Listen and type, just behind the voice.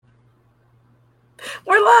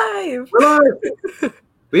We're live. We're live.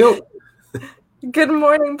 We hope. Good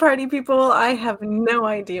morning, party people. I have no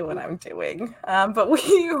idea what I'm doing, but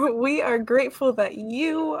we are grateful that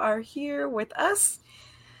you are here with us.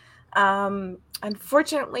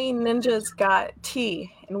 Unfortunately, Ninja's got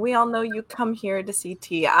tea, and we all know you come here to see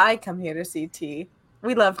tea. I come here to see tea.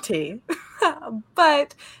 We love tea,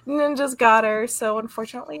 but Ninja's got her, so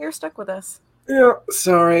unfortunately, you're stuck with us. Yeah,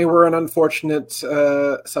 sorry, we're an unfortunate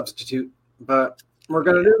substitute, but we're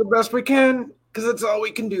gonna do the best we can because that's all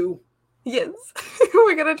we can do. Yes,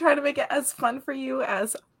 we're gonna try to make it as fun for you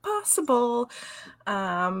as possible.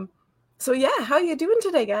 So yeah, how you doing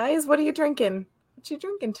today, guys? What are you drinking? What you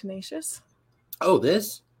drinking, Tenacious? Oh,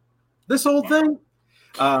 this old thing.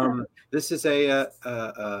 This is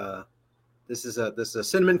a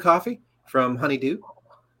cinnamon coffee from Honeydew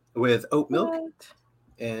with oat milk What?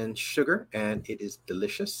 and sugar, and it is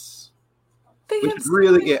delicious. They We have should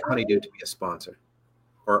really cinnamon get coffee? Honeydew to be a sponsor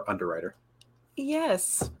or underwriter.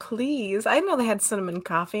 Yes, please. I know they had cinnamon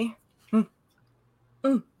coffee.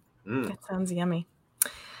 That sounds yummy.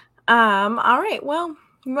 All right, well,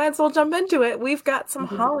 you might as well jump into it. We've got some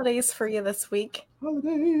holidays for you this week.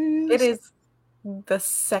 Holidays. It is the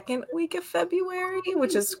second week of February,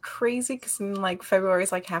 which is crazy because like February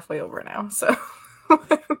is like halfway over now. So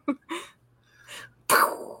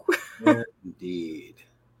Indeed.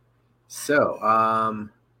 So,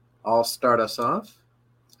 I'll start us off.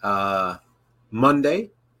 Monday,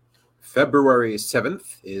 February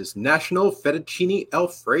 7th is National Fettuccine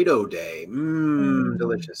Alfredo Day.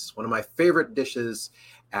 Delicious. One of my favorite dishes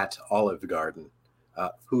at Olive Garden,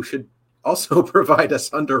 who should also provide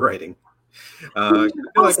us underwriting. I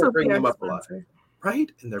feel like I bring them up a lot. Right?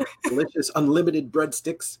 And their delicious unlimited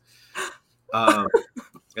breadsticks.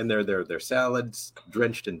 And their salads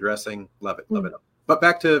drenched in dressing. Love it. But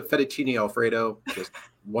back to fettuccine alfredo, just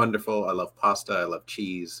wonderful. I love pasta. I love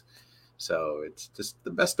cheese. So it's just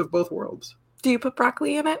the best of both worlds. Do you put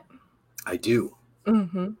broccoli in it? I do.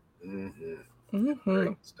 Great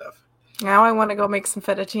stuff. Now I want to go make some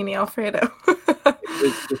fettuccine alfredo.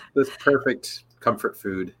 It's just this perfect comfort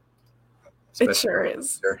food. It sure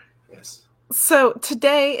is. Yes. So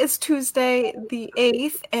today is Tuesday the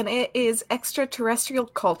 8th, and it is Extraterrestrial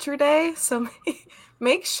Culture Day. So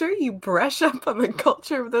make sure you brush up on the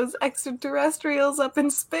culture of those extraterrestrials up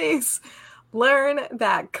in space. Learn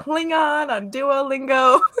that Klingon on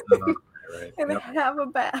Duolingo and have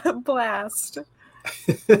a blast.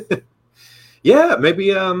 Yeah,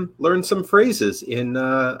 maybe learn some phrases in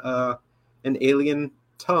an alien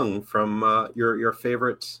tongue from your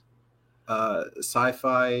favorite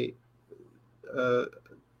sci-fi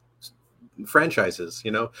franchises,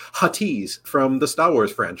 Huttese from the Star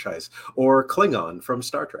Wars franchise or Klingon from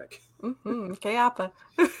Star Trek. Kayapa.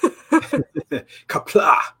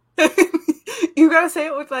 Kapla. You gotta say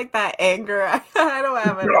it with like that anger. I don't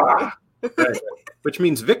have it. Right. Which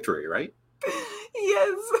means victory, right?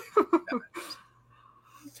 Yes.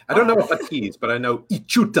 I don't know Huttese, but I know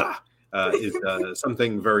Ichuta is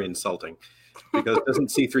something very insulting. Because doesn't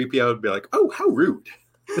C-3PO be like, oh, how rude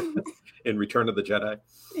in Return of the Jedi?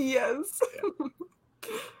 Yes. Yeah.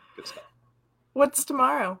 Good stuff. What's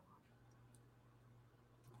tomorrow?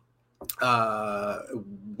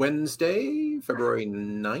 Wednesday, February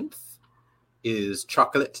 9th is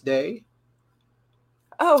Chocolate Day.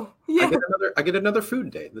 Oh, yeah. I get another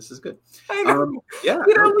food day. This is good. I know. Yeah.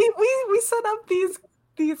 We set up these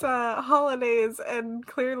holidays, and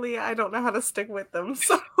clearly I don't know how to stick with them.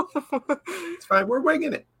 So it's fine. We're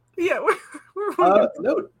winging it. Yeah, we're winging it.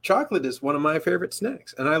 No, chocolate is one of my favorite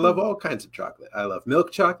snacks, and I love all kinds of chocolate. I love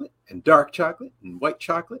milk chocolate and dark chocolate and white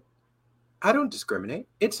chocolate. I don't discriminate.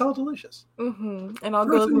 It's all delicious. And all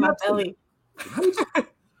goes in my belly.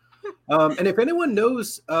 And if anyone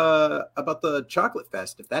knows about the Chocolate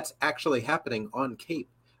Fest, if that's actually happening on Cape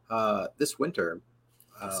this winter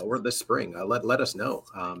or this spring, let us know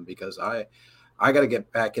because I got to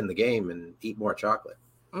get back in the game and eat more chocolate.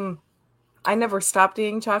 I never stopped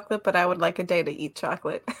eating chocolate, but I would like a day to eat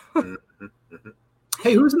chocolate.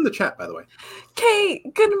 Hey, who's in the chat, by the way?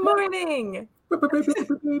 Kate, good morning.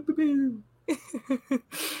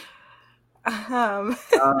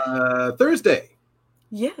 Thursday.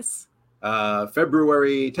 Yes.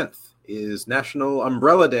 February 10th is National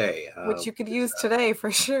Umbrella Day. Which you could use today for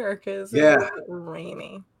sure because it's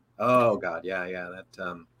rainy. Oh, God. Yeah.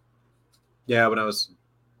 When I was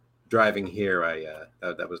driving here,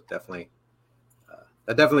 that was definitely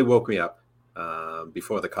that definitely woke me up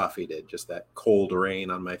before the coffee did. Just that cold rain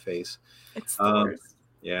on my face. It's the worst.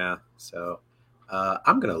 Yeah. So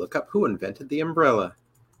I'm gonna look up who invented the umbrella.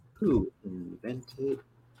 Who invented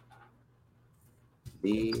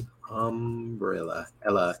The umbrella.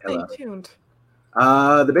 Stay tuned.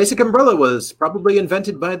 The basic umbrella was probably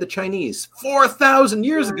invented by the Chinese 4,000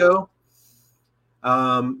 years ago.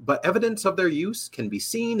 But evidence of their use can be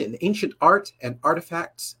seen in ancient art and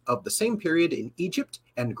artifacts of the same period in Egypt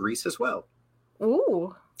and Greece as well.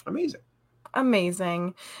 Ooh.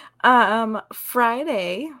 Amazing.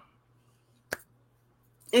 Friday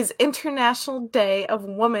is International Day of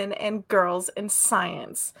Women and Girls in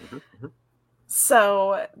Science.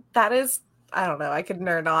 So that is, I don't know, I could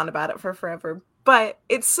nerd on about it for forever, but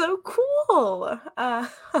it's so cool.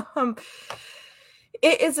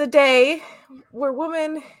 It is a day where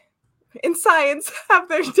women in science have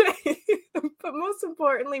their day, but most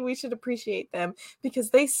importantly, we should appreciate them because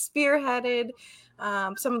they spearheaded,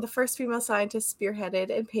 some of the first female scientists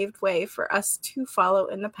spearheaded and paved way for us to follow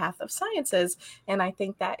in the path of sciences. And I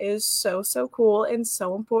think that is so, so cool and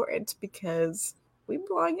so important because we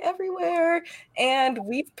belong everywhere and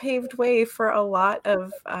we've paved way for a lot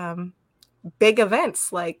of big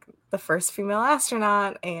events like the first female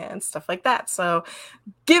astronaut and stuff like that. So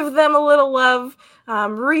give them a little love,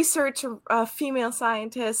 research a female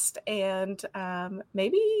scientist, and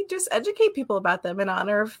maybe just educate people about them in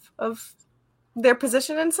honor of their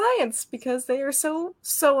position in science because they are so,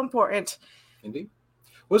 so important. Indeed.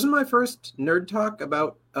 Wasn't my first nerd talk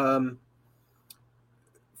about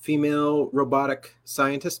female robotic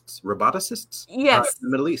scientists, roboticists? Yes. In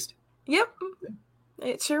the Middle East. Yep.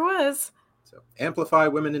 It sure was. So amplify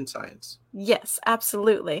women in science. Yes,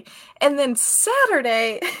 absolutely. And then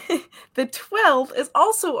Saturday, the 12th, is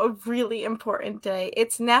also a really important day.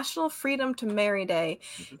 It's National Freedom to Marry Day.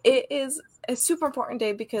 It is a super important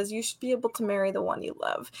day because you should be able to marry the one you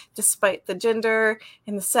love, despite the gender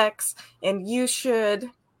and the sex, and you should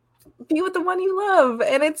be with the one you love,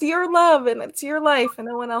 and it's your love, and it's your life, and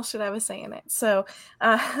no one else should have a say in it. So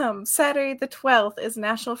Saturday the 12th is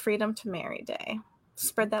National Freedom to Marry Day.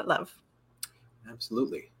 Spread that love.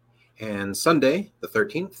 Absolutely. And Sunday, the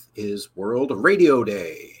 13th, is World Radio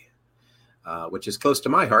Day, which is close to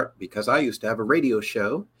my heart because I used to have a radio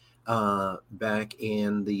show back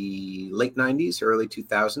in the late 90s, early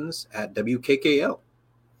 2000s at WKKL.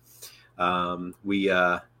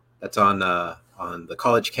 That's on the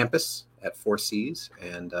college campus at Four Seas.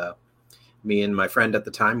 And me and my friend at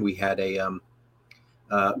the time, we had a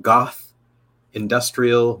goth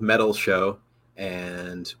industrial metal show.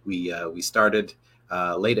 And we started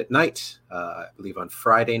late at night, I believe on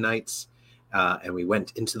Friday nights, and we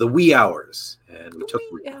went into the wee hours, and we took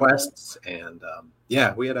requests, and we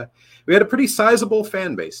had a pretty sizable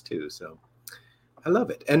fan base too. So I love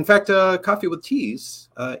it. In fact, Coffee with Teas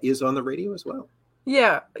is on the radio as well.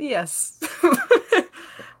 Yeah. Yes.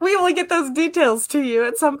 We will get those details to you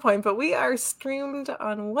at some point, but we are streamed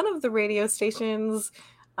on one of the radio stations.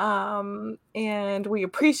 And we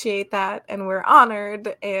appreciate that, and we're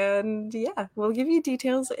honored, and we'll give you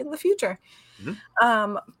details in the future.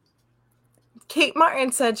 Kate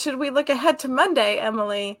Martin said, should we look ahead to Monday,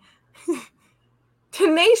 Emily?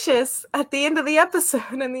 Tenacious at the end of the episode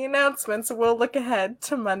and the announcements, we'll look ahead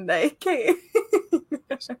to Monday, Kate.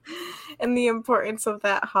 And the importance of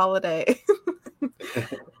that holiday.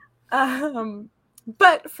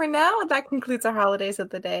 But for now, that concludes our holidays of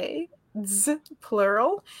the day.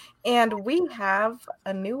 Plural, and we have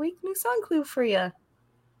a new week, new song clue for you.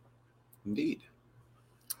 Indeed.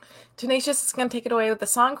 Tenacious is going to take it away with the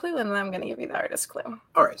song clue, and then I'm going to give you the artist clue.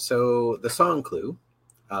 All right, so the song clue,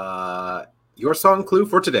 your song clue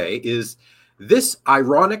for today is this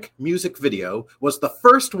ironic music video was the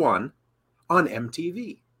first one on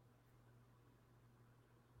MTV.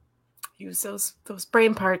 Use those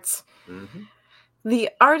brain parts. The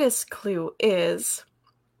artist clue is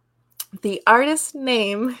the artist's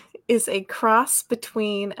name is a cross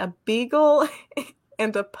between a beagle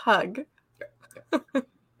and a pug.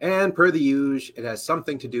 And per the usual, it has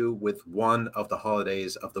something to do with one of the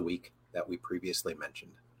holidays of the week that we previously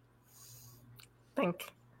mentioned.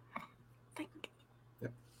 Think.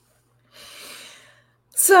 Yep.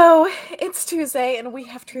 So it's Tuesday, and we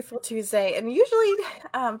have Truthful Tuesday, and usually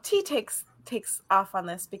T takes off on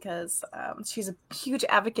this because she's a huge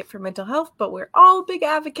advocate for mental health, but we're all a big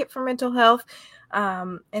advocate for mental health.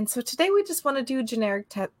 And so today we just want to do a generic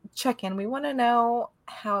check-in. We want to know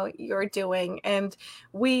how you're doing, and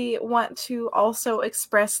we want to also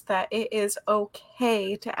express that it is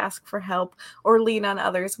okay to ask for help or lean on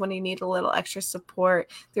others when you need a little extra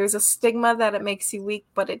support. There's a stigma that it makes you weak,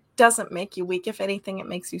 but it doesn't make you weak. If anything, it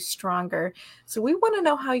makes you stronger. So we want to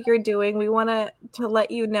know how you're doing. We want to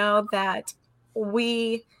let you know that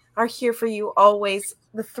we are here for you always,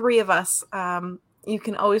 the three of us. You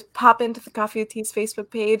can always pop into the Coffee with Teas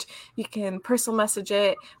Facebook page. You can personal message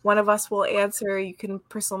it. One of us will answer. You can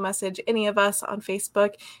personal message any of us on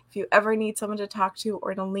Facebook. If you ever need someone to talk to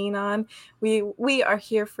or to lean on, we are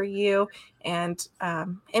here for you. And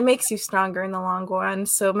it makes you stronger in the long run.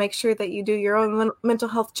 So make sure that you do your own mental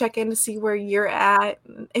health check-in to see where you're at,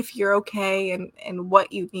 if you're okay, and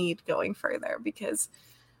what you need going further, because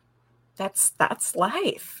that's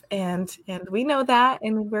life, and we know that,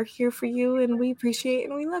 and we're here for you, and we appreciate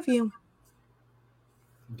and we love you.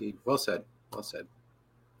 Indeed. Well said. Well said.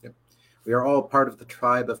 Yep. We are all part of the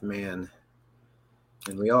tribe of man,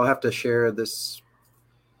 and we all have to share this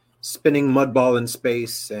spinning mud ball in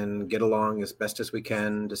space and get along as best as we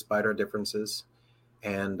can despite our differences,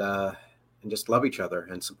 and just love each other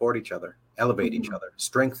and support each other, elevate each other,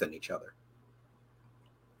 strengthen each other.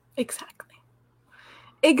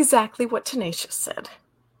 Exactly what Tenacious said.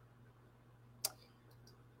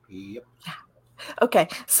 Yep. Okay,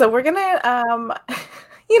 so we're gonna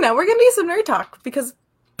we're gonna do some nerd talk because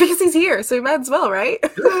he's here, so we might as well, right?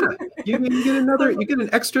 Yeah. You get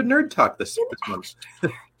an extra nerd talk this month.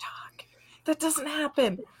 Nerd talk. That doesn't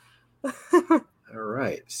happen. All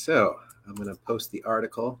right, so I'm going to post the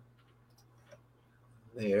article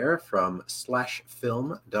there from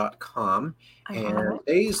slashfilm.com. And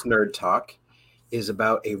today's nerd talk is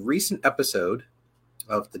about a recent episode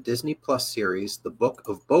of the Disney Plus series, The Book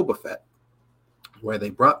of Boba Fett, where they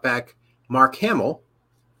brought back Mark Hamill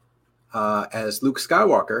as Luke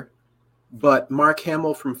Skywalker, but Mark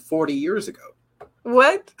Hamill from 40 years ago.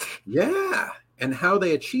 What? Yeah. And how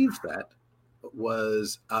they achieved that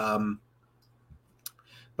was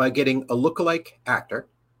by getting a lookalike actor,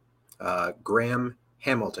 Graham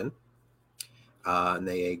Hamilton, and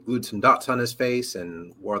they glued some dots on his face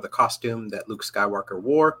and wore the costume that Luke Skywalker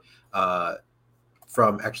wore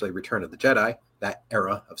from actually Return of the Jedi, that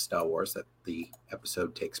era of Star Wars that the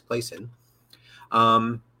episode takes place in,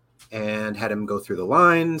 and had him go through the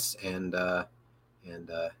lines and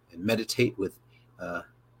meditate with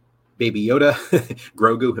Baby Yoda,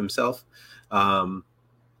 Grogu himself.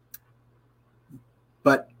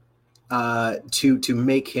 But to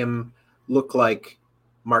make him look like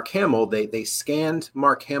Mark Hamill, they scanned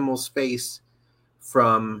Mark Hamill's face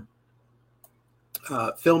from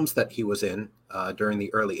films that he was in during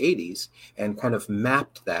the early 80s and kind of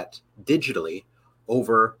mapped that digitally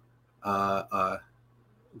over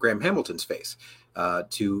Graham Hamilton's face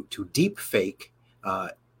to deep fake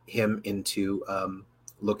him into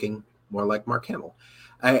looking more like Mark Hamill.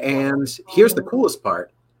 And here's the coolest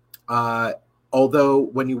part. Although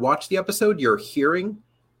when you watch the episode, you're hearing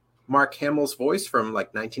Mark Hamill's voice from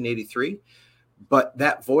like 1983, but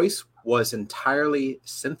that voice was entirely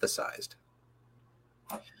synthesized.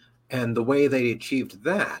 And the way they achieved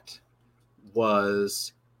that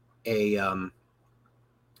was a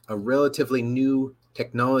relatively new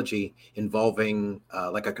technology involving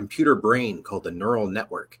like a computer brain called the neural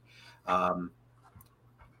network. And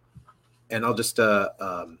I'll just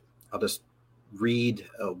read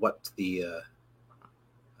what the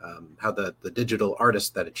how the digital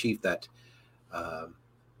artist that achieved that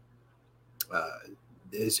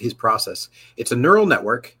is his process. It's a neural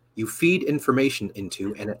network you feed information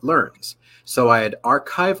into and it learns. So I had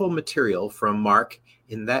archival material from Mark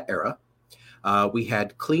in that era. We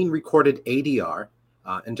had clean recorded ADR.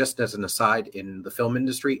 And just as an aside, in the film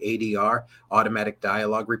industry, ADR, automatic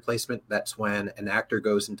dialogue replacement, that's when an actor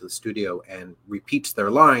goes into the studio and repeats their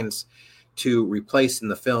lines to replace in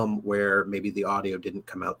the film where maybe the audio didn't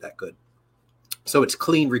come out that good. So it's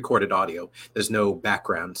clean recorded audio. There's no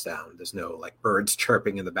background sound. There's no like birds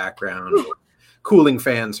chirping in the background or cooling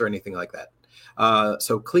fans or anything like that.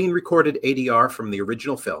 So clean recorded ADR from the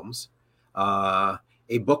original films, a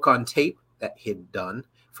book on tape that he'd done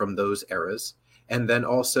from those eras, and then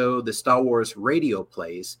also the Star Wars radio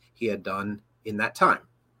plays he had done in that time.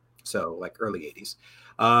 So like early 80s.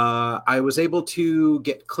 I was able to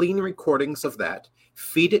get clean recordings of that,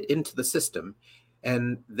 feed it into the system,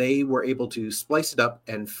 and they were able to splice it up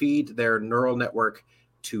and feed their neural network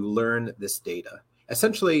to learn this data.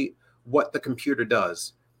 Essentially, what the computer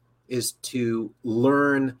does is to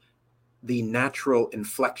learn the natural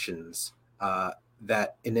inflections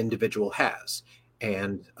that an individual has.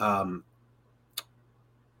 And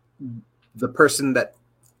the person that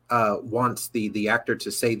wants the actor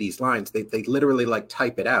to say these lines, they literally like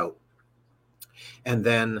type it out. And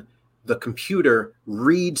then the computer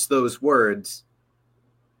reads those words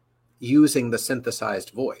using the synthesized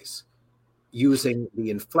voice, using the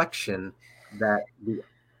inflection that the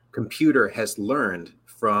computer has learned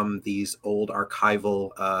from these old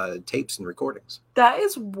archival tapes and recordings. That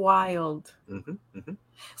is wild. Mm-hmm, mm-hmm.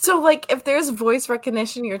 So, like, if there's voice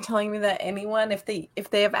recognition, you're telling me that anyone, if they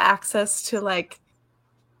have access to like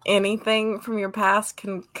anything from your past,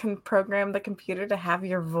 can program the computer to have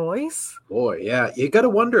your voice? Boy, yeah, you got to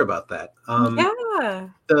wonder about that. Yeah.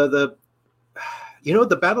 The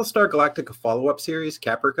the Battlestar Galactica follow-up series,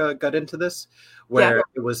 Caprica, got into this, where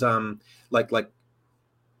it was like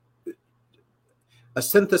a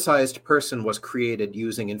synthesized person was created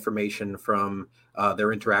using information from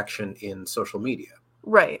their interaction in social media.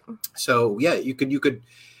 Right. So yeah, you could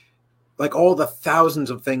like all the thousands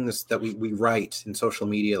of things that we write in social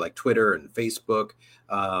media, like Twitter and Facebook,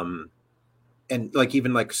 and like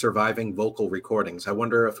even like surviving vocal recordings. I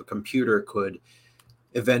wonder if a computer could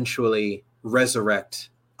eventually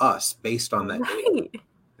resurrect us based on that. Right. Data.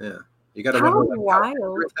 Yeah. You got to wonder like, how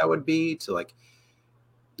accurate that would be to like,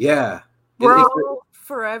 yeah. We're all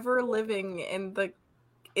forever living in the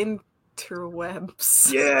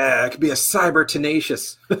interwebs. Yeah, it could be a cyber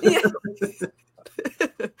tenacious. Yeah.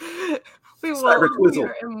 We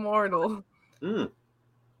are immortal.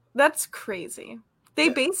 That's crazy. They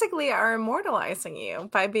basically are immortalizing you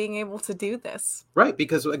by being able to do this. Right,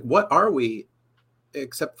 because like what are we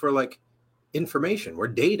except for like information? We're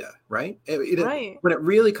data, right? Right. When it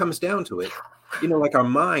really comes down to it, like our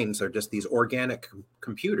minds are just these organic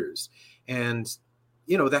computers, and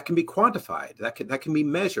that can be quantified, that can be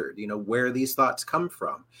measured, where these thoughts come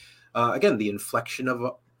from. Again, the inflection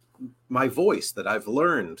of my voice that I've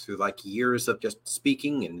learned through like years of just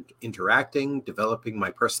speaking and interacting, developing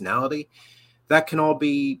my personality, that can all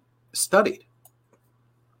be studied.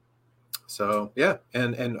 So yeah,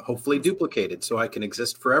 and hopefully duplicated so I can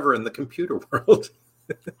exist forever in the computer world.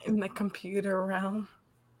 In the computer realm.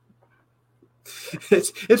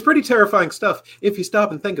 It's pretty terrifying stuff if you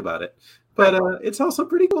stop and think about it. But it's also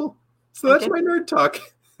pretty cool. So that's my nerd talk.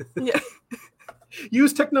 Yeah.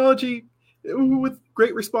 Use technology with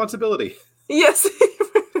great responsibility. Yes.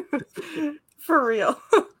 For real.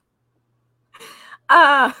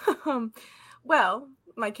 Well,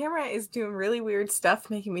 my camera is doing really weird stuff,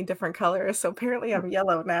 making me different colors. So apparently I'm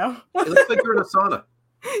yellow now. It looks like you're in a sauna.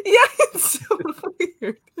 Yeah, it's so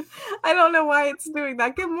weird. I don't know why it's doing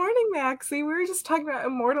that. Good morning, Maxie. We were just talking about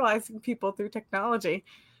immortalizing people through technology.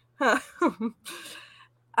 But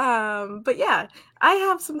yeah, I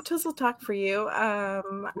have some Tuzzle talk for you.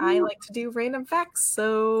 I like to do random facts.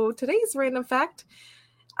 So today's random fact,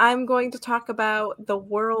 I'm going to talk about the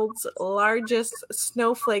world's largest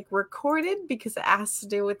snowflake recorded because it has to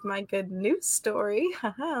do with my good news story.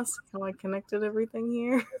 Haha, so how I connected everything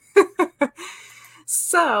here.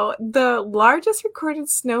 So, the largest recorded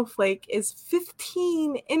snowflake is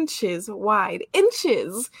 15 inches wide.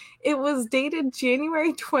 Inches! It was dated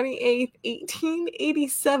January 28th,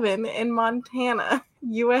 1887 in Montana,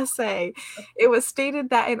 USA. It was stated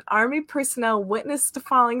that an Army personnel witnessed the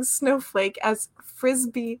falling snowflake as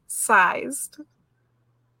Frisbee-sized.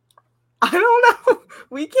 I don't know.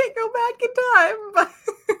 We can't go back in time, but...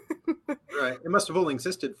 Right. It must have only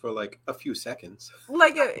existed for like a few seconds.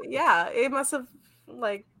 It must have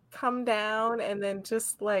like come down and then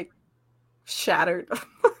just like shattered.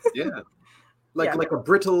 Yeah. Like a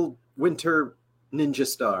brittle winter ninja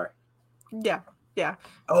star. Yeah.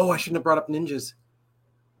 Oh, I shouldn't have brought up ninjas.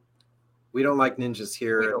 We don't like ninjas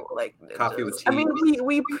here. We don't like ninjas. Coffee with tea. I mean,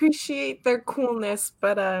 we appreciate their coolness,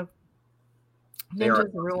 but ninjas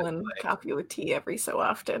ruin coffee with tea every so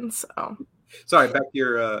often. So sorry, back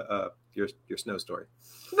to your snow story.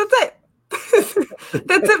 That's it.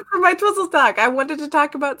 That's it for my Twizzle talk. I wanted to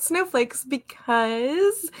talk about snowflakes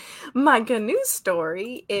because my good news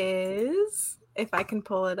story is, if I can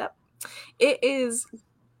pull it up, it is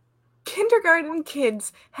kindergarten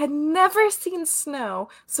kids had never seen snow,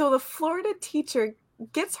 so the Florida teacher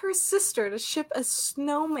gets her sister to ship a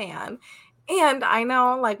snowman. And I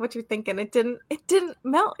know, like, what you're thinking. It didn't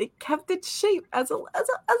melt. It kept its shape as a little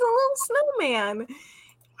snowman.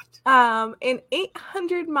 An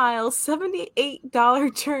 800-mile,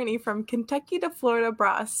 $78 journey from Kentucky to Florida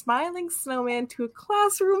brought a smiling snowman to a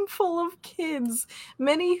classroom full of kids,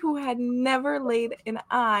 many who had never laid an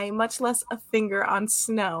eye, much less a finger, on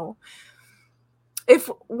snow.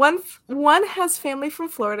 If one has family from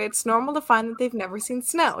Florida, it's normal to find that they've never seen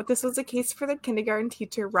snow. This was the case for the kindergarten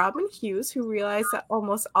teacher, Robin Hughes, who realized that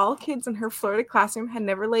almost all kids in her Florida classroom had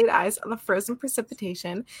never laid eyes on the frozen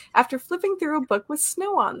precipitation after flipping through a book with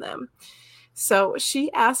snow on them. So she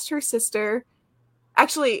asked her sister,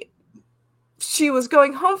 actually, she was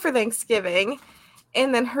going home for Thanksgiving,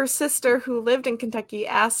 and then her sister, who lived in Kentucky,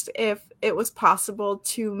 asked if it was possible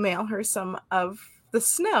to mail her some of the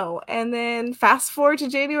snow. And then fast forward to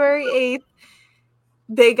January 8th,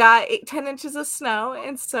 they got 10 inches of snow.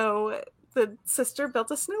 And so the sister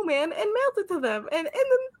built a snowman and mailed it to them. And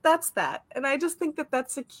then that's that. And I just think that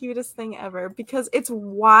that's the cutest thing ever because it's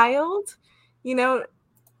wild, you know,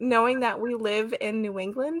 knowing that we live in New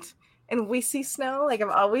England and we see snow. Like I've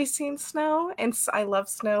always seen snow and I love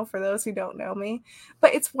snow for those who don't know me.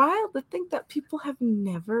 But it's wild to think that people have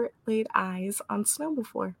never laid eyes on snow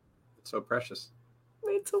before. It's so precious.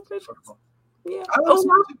 It's so precious. Yeah.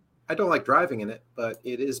 I don't like driving in it, but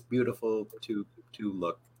it is beautiful to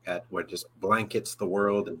look at what just blankets the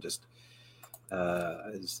world and just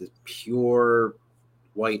is this pure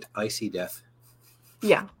white icy death.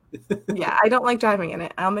 Yeah. Yeah, I don't like driving in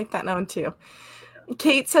it. I'll make that known too.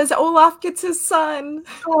 Kate says Olaf gets his son.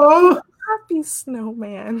 Oh, happy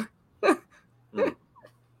snowman. Yeah,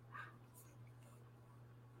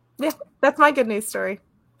 that's my good news story.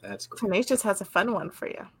 That's great. Tenacious has a fun one for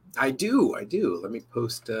you. I do. Let me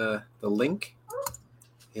post the link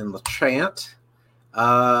in the chat.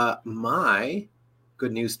 My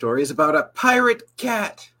good news story is about a pirate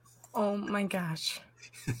cat. Oh my gosh.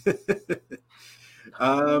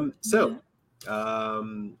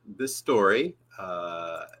 This story,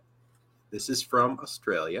 this is from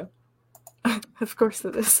Australia. Of course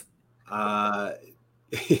it is.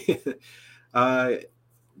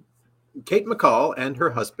 Kate McCall and her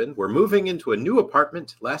husband were moving into a new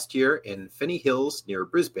apartment last year in Fenny Hills near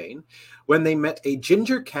Brisbane when they met a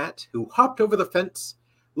ginger cat who hopped over the fence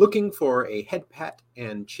looking for a head pat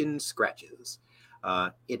and chin scratches.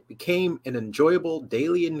 It became an enjoyable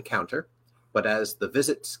daily encounter, but as the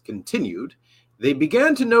visits continued, they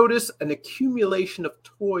began to notice an accumulation of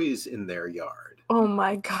toys in their yard. Oh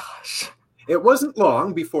my gosh. It wasn't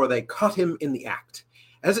long before they caught him in the act.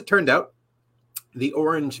 As it turned out, the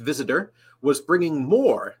orange visitor was bringing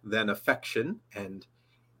more than affection and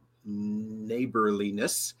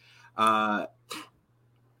neighborliness. McCall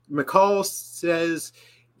says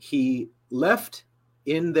he left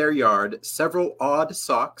in their yard several odd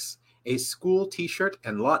socks, a school t-shirt,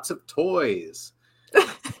 and lots of toys.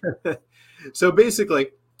 So basically,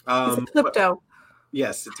 it's a klepto.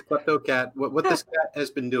 Yes, it's a klepto cat. What this cat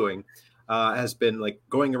has been doing has been like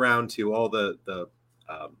going around to all the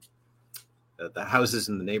houses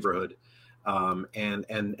in the neighborhood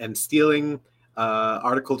and stealing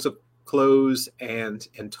articles of clothes and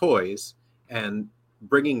toys and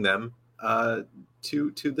bringing them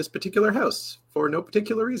to this particular house for no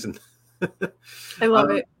particular reason. I love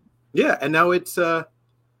it. Yeah, and now it's part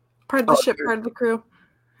of the ship, part of the crew.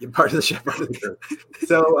 Part of the ship, part of the crew.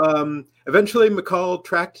 So eventually McCall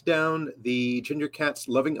tracked down the ginger cat's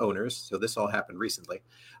loving owners. So this all happened recently.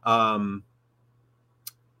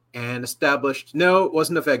 And established, no, it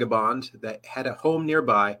wasn't a vagabond that had a home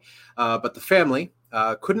nearby, but the family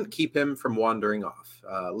couldn't keep him from wandering off.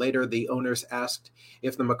 Later, the owners asked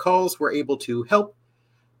if the McCalls were able to help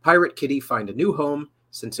Pirate Kitty find a new home,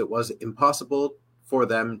 since it was impossible for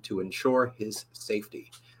them to ensure his safety.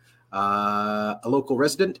 A local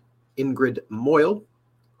resident, Ingrid Moyle,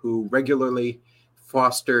 who regularly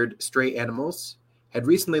fostered stray animals, had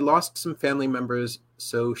recently lost some family members,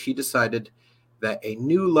 so she decided that a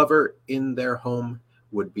new lover in their home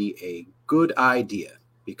would be a good idea,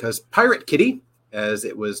 because Pirate Kitty, as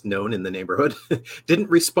it was known in the neighborhood, didn't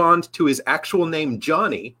respond to his actual name,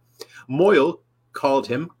 Johnny. Moyle called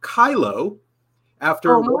him Kylo,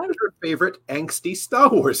 after one of her favorite angsty Star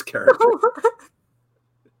Wars characters.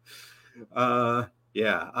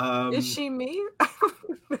 Yeah. Is she me?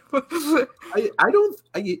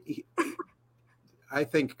 I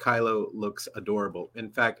think Kylo looks adorable.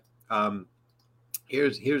 In fact,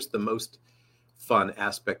 here's the most fun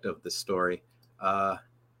aspect of the story.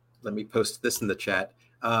 Let me post this in the chat.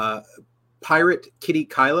 Pirate Kitty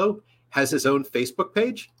Kylo has his own Facebook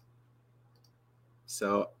page.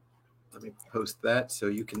 So let me post that so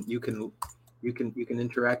you can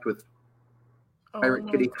interact with Pirate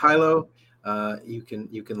Kitty Kylo. You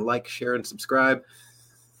can like, share, and subscribe.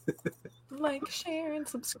 Like, share, and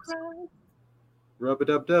subscribe.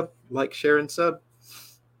 Rub-a-dub-dub. Like, share, and sub.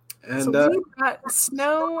 And so we've got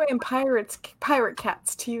snow and pirate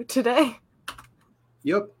cats to you today.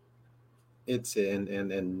 Yep. It's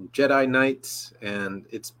in Jedi Knights, and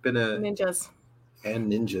it's been a ninjas.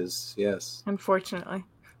 And ninjas, yes. Unfortunately.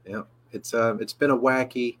 Yeah. It's been a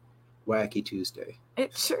wacky Tuesday.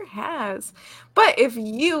 It sure has. But if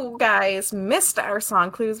you guys missed our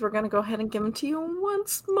song clues, we're going to go ahead and give them to you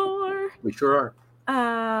once more. We sure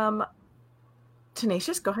are.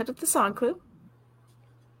 Tenacious, go ahead with the song clue.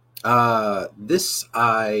 This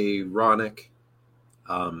ironic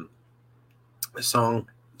song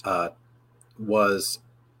was,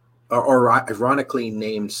 or ironically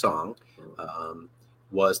named song,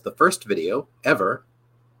 was the first video ever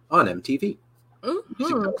on MTV.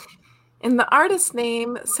 Mm-hmm. And the artist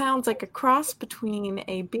name sounds like a cross between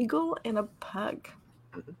a beagle and a pug.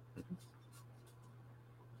 Mm-hmm.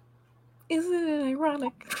 Isn't it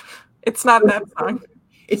ironic? It's not that song.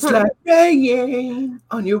 It's like rain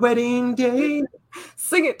on your wedding day.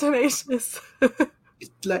 Sing it, Tenacious.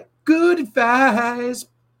 It's like good advice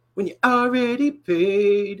when you already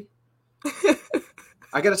paid.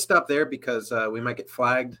 I got to stop there because we might get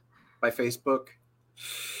flagged by Facebook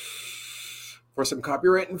for some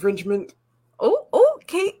copyright infringement. Oh,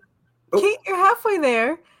 Kate. Oh. Kate, you're halfway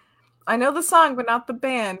there. I know the song, but not the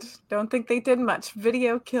band. Don't think they did much.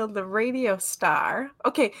 Video killed the radio star.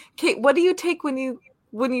 Okay, Kate, what do you take when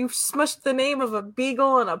you smush the name of a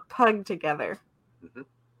beagle and a pug together? Mm-hmm.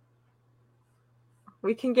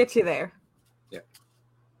 We can get you there. Yeah.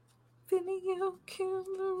 Video killed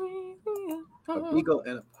the radio. A beagle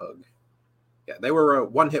and a pug. Yeah, they were a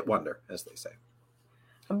one-hit wonder, as they say.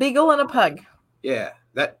 A beagle and a pug. Yeah,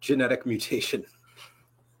 that genetic mutation.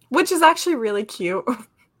 Which is actually really cute.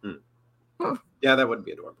 Yeah, that would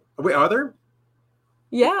be adorable. Wait, are there?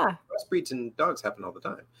 Yeah. Crossbreeds and dogs happen all the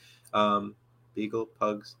time. Beagle,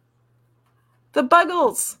 pugs. The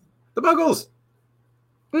Buggles. The Buggles.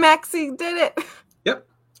 Maxie did it. Yep.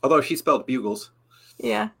 Although she spelled bugles.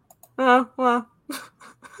 Yeah. Oh, well.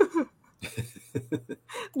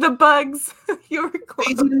 The Bugs. You were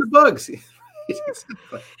close. The Bugs.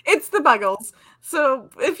 It's the Buggles. So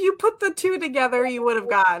if you put the two together, you would have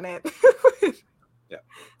gotten it. Yeah.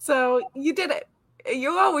 So you did it.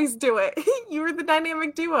 You always do it. You were the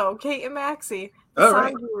dynamic duo, Kate and Maxie. Oh,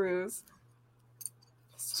 right. Gurus.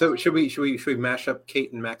 So should we mash up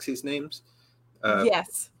Kate and Maxie's names?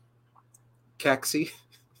 Yes. Caxie.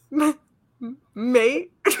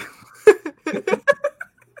 Mate.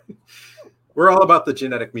 We're all about the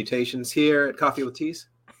genetic mutations here at Coffee with Teas.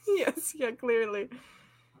 Yes, yeah, clearly.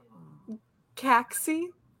 Caxie.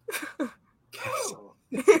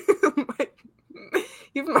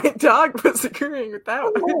 Even my dog was agreeing with that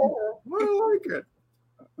one. I like it.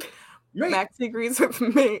 Mate. Maxie agrees with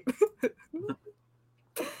mate.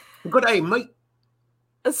 Good day, mate.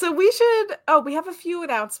 So we have a few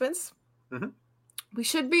announcements. Mm-hmm. We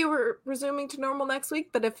should be resuming to normal next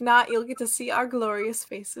week, but if not, you'll get to see our glorious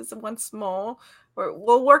faces once more. Or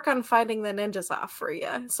we'll work on fighting the ninjas off for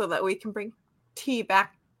you so that we can bring tea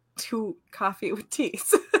back to Coffee with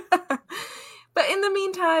Teas. But in the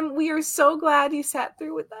meantime, we are so glad you sat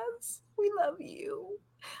through with us. We love you.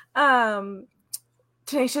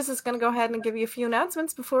 Tenacious is going to go ahead and give you a few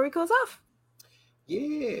announcements before we close off.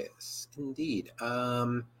 Yes, indeed.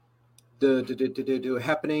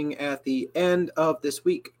 Happening at the end of this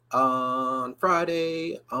week on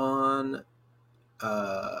Friday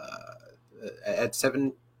at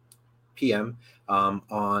 7 p.m. On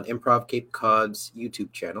Improv Cape Cod's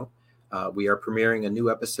YouTube channel. We are premiering a new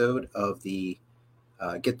episode of the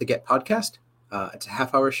Get the Get podcast. It's a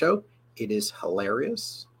half-hour show. It is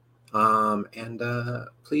hilarious. And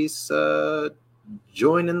please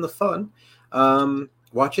join in the fun.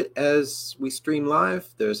 Watch it as we stream live.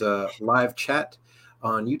 There's a live chat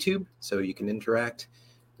on YouTube, so you can interact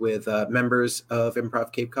with members of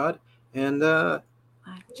Improv Cape Cod and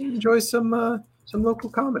enjoy some local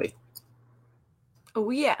comedy. Oh,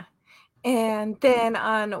 yeah. And then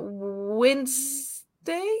on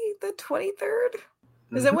Wednesday, the 23rd?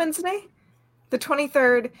 Is it Wednesday? The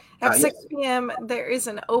 23rd at 6 p.m., there is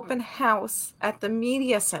an open house at the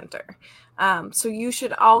Media Center. So you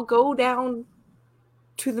should all go down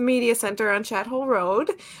to the Media Center on Chat Hole Road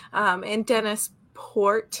in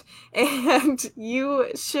Dennisport, and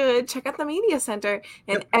you should check out the Media Center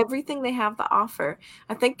and everything they have to offer.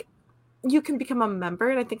 I think you can become a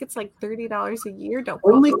member, and I think it's like $30 a year.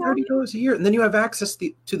 Only $30 a year, and then you have access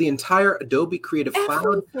to the entire Adobe Creative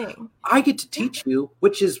Cloud. I get to teach you,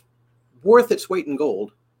 which is worth its weight in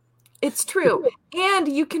gold. It's true. And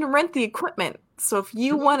you can rent the equipment. So if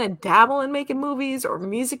you want to dabble in making movies or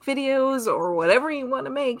music videos or whatever you want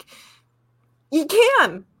to make, you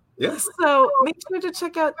can. Yeah. So make sure to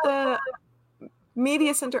check out the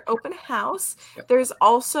Media Center open house. Yep. There's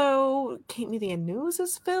also Cape Media News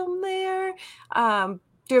is filmed there.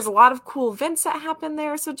 There's a lot of cool events that happen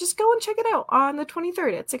there. So just go and check it out on the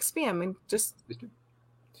 23rd at 6 p.m. and just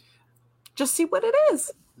see what it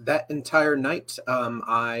is. That entire night,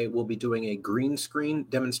 I will be doing a green screen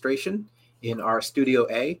demonstration in our Studio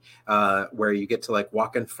A, where you get to like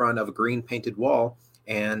walk in front of a green painted wall.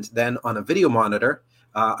 And then on a video monitor,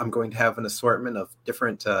 I'm going to have an assortment of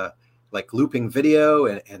different like looping video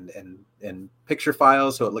and picture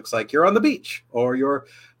files, so it looks like you're on the beach or you're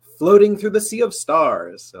floating through the sea of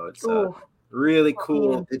stars. So it's really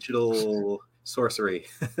cool digital sorcery.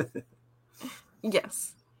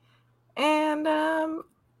 Yes. And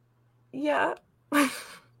yeah.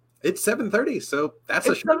 It's 7:30, so that's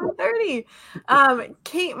a show. 7:30.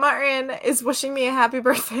 Kate Martin is wishing me a happy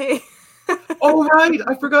birthday. Oh, right.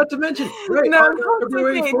 I forgot to mention. Right. No,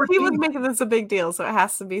 February 14th. He was making this a big deal, so it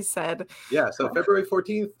has to be said. Yeah, so February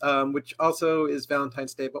 14th, which also is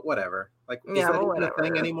Valentine's Day, but whatever. Like, is that even a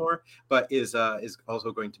thing anymore? But is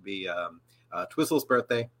also going to be Twizzle's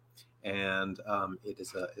birthday, and it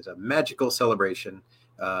is a magical celebration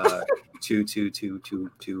to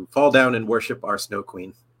fall down and worship our Snow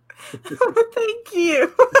Queen. Thank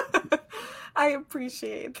you. I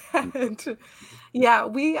appreciate that. Yeah,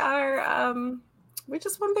 we are we're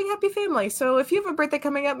just one big happy family. So if you have a birthday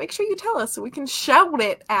coming up, make sure you tell us so we can shout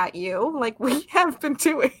it at you like we have been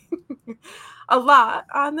doing a lot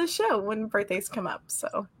on the show when birthdays come up.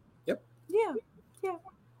 So yep. Yeah.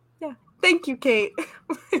 Thank you, Kate.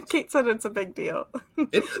 Kate said it's a big deal.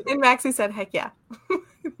 And Maxie said, heck yeah.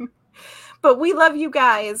 But we love you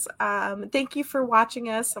guys. Thank you for watching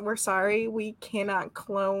us. We're sorry we cannot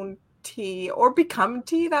clone T or become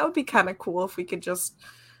T. That would be kind of cool if we could just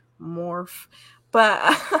morph. But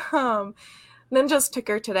Ninja's took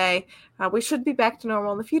her today. We should be back to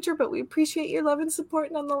normal in the future, but we appreciate your love and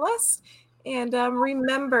support nonetheless. And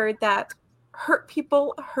remember that hurt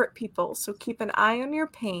people. So keep an eye on your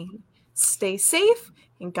pain. Stay safe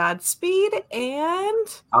and Godspeed.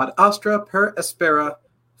 And ad astra per aspera.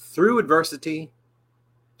 Through adversity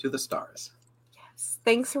to the stars. Yes.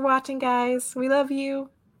 Thanks for watching, guys. We love you.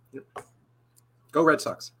 Yep. Go Red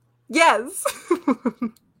Sox. Yes.